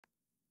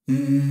Let's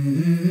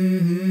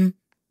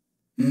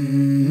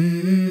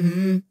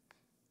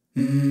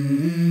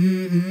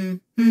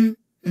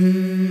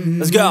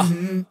go.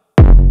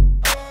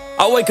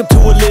 I wake up to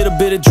a little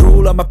bit of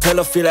drool on my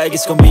pillow, feel like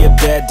it's gonna be a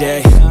bad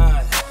day.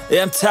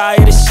 Yeah, I'm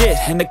tired of shit,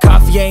 and the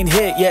coffee ain't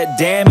hit yet,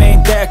 damn,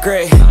 ain't that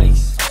great.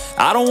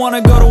 I don't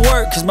wanna go to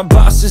work, cause my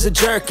boss is a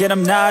jerk, and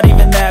I'm not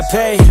even that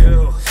paid.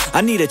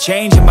 I need a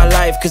change in my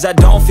life, cause I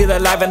don't feel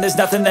alive, and there's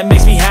nothing that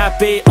makes me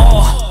happy.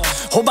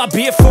 Hold my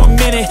beer for a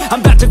minute,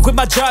 I'm about to quit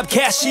my job,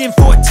 cash in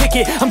for a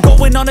ticket. I'm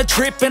going on a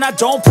trip and I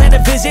don't plan to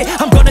visit.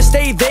 I'm gonna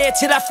stay there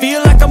till I feel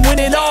like I'm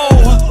winning,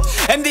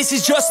 and this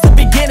is just the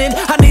beginning.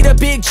 I need a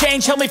big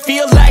change, help me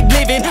feel like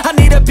living. I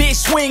need a big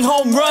swing,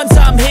 home runs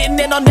I'm hitting,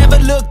 and I'll never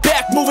look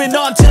back, moving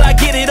on till I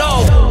get it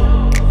all.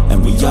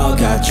 And we all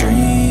got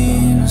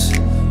dreams,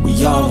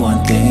 we all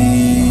want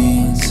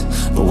things,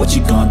 but what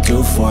you gonna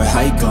do for it?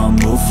 How you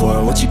gonna move for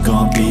it? What you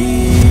gonna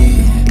be?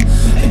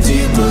 And do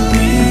you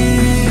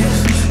believe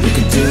you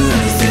can do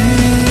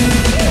anything?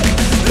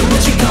 But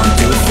what you gonna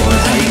do for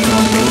it? How you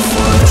gonna move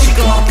for it? What you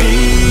gonna be?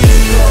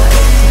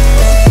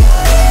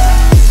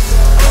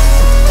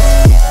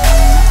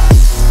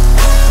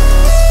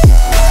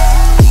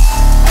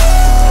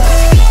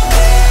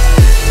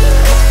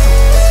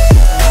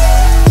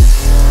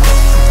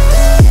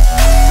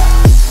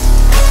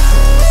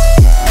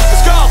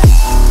 Let's go!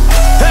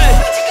 Hey!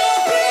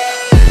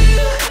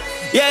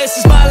 Yeah, this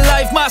is my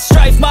life, my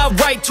strife, my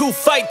right to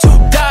fight, to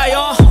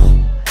die,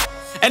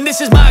 and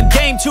this is my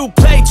game to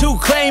play, to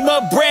claim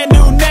a brand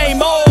new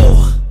name,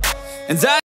 and